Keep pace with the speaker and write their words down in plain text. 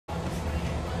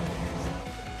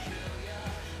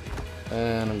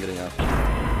And I'm getting up.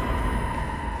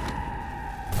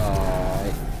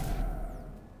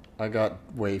 I got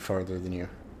way farther than you.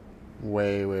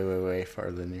 Way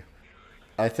farther than you.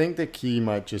 I think the key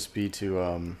might just be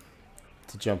to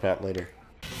jump out later.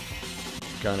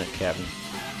 Gun it, Captain.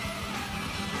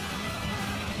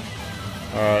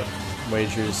 Alright,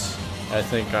 wagers. I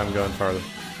think I'm going farther.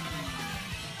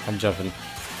 I'm jumping.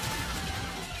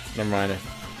 Never mind, I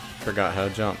forgot how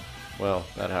to jump. Well,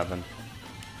 that happened.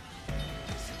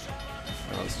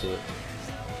 Now let's do it.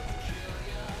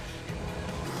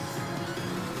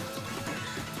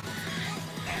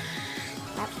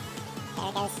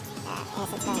 Oh,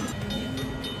 there it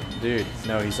goes. Dude,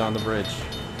 no, he's on the bridge.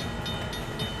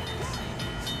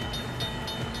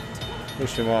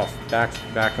 Push him off. Back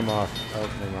him off. Oh,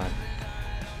 never mind.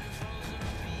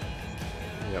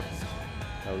 Yep.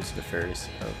 That was nefarious.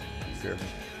 Oh, fear me.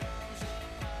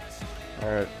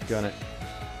 Alright, gun it.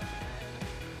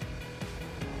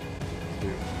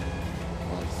 Dude.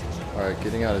 Alright,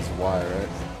 getting out is Y, right?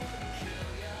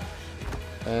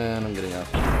 And I'm getting out.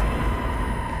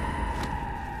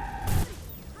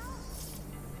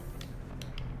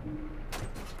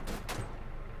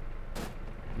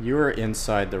 You are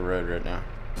inside the road right now.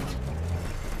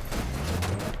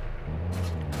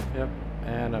 Yep,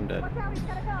 and I'm dead.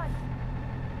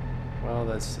 Well,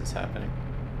 this is happening.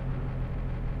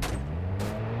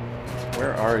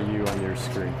 Where are you on your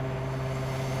screen?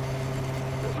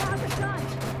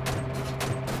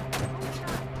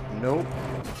 Nope.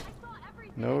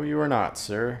 No, you are not,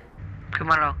 sir.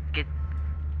 Come on, I'll get...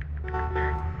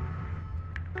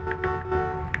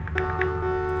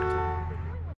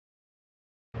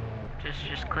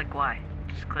 Just click Y.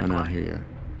 Just click Y. I know, here you are.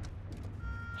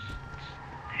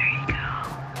 There you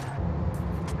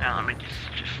go. Now let me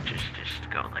just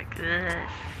go like this.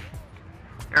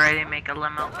 You ready to make a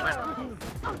limo flip?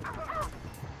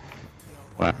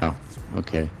 Wow.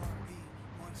 Okay.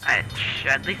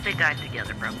 At least they died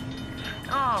together, bro.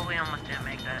 Oh, we almost didn't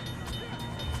make that.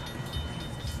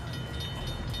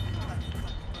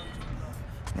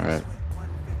 Alright.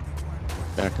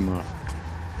 Back him off.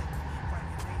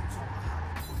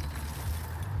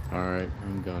 Alright,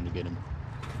 I'm going to get him.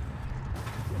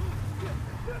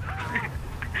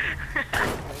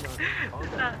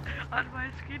 On my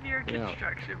screen, you're a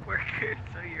construction worker,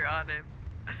 so you're on him.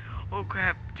 Oh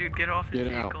crap, dude, get off his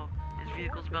vehicle. His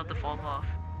vehicle's about to fall off.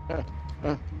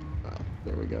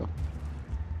 There we go.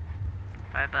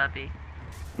 Bye, Bubby.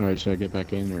 Alright, should I get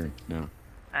back in or no?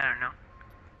 I don't know.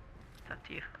 It's up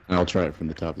to you. I'll try it from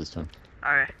the top this time.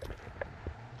 Alright.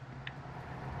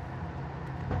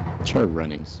 Try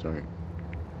running start.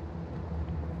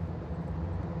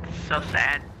 So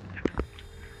sad.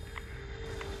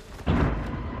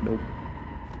 Nope.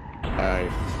 Hey,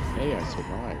 I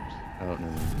survived. Oh, no.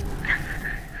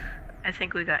 I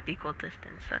think we got equal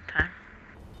distance that time.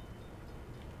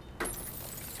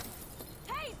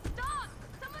 Hey, stop!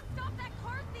 Someone stop that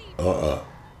car thief!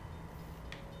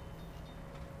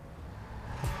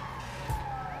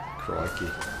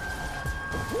 Crikey.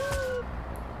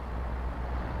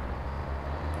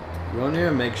 You want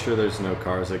to make sure there's no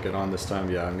cars that get on this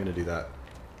time? Yeah, I'm gonna do that.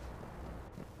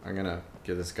 I'm gonna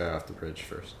get this guy off the bridge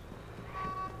first.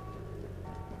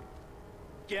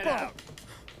 Get out!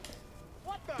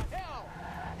 What the hell?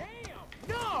 Damn!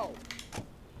 No!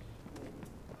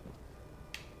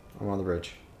 I'm on the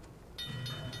bridge.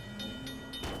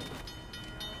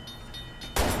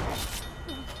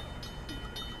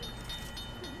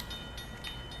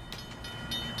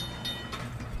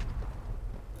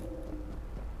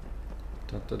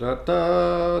 Da da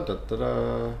da da da da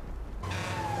da.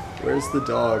 Where's the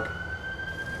dog?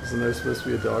 Isn't there supposed to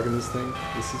be a dog in this thing?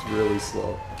 This is really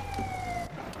slow.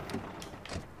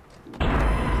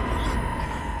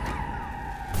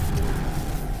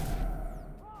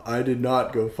 I did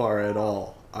not go far at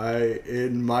all.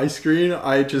 In my screen,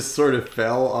 I just sort of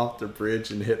fell off the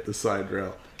bridge and hit the side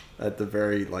rail at the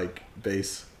very,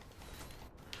 base.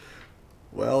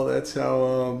 Well, that's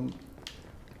how,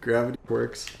 gravity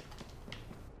works.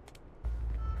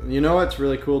 You know what's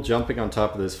really cool? Jumping on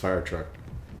top of this fire truck.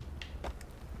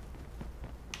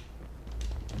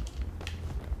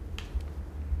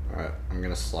 Alright, I'm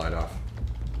gonna slide off.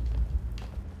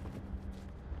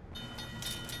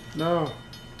 No.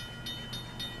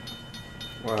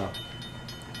 Wow.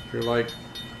 You're like...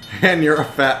 And you're a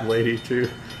fat lady too.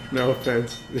 No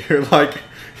offense. You're like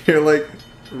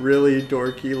really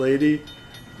dorky lady.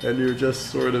 And you're just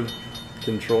sort of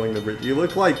controlling the bridge. You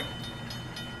look like...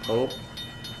 Oh.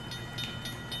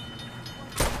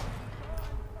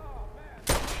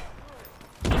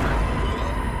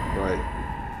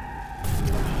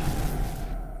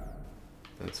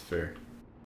 That's fair.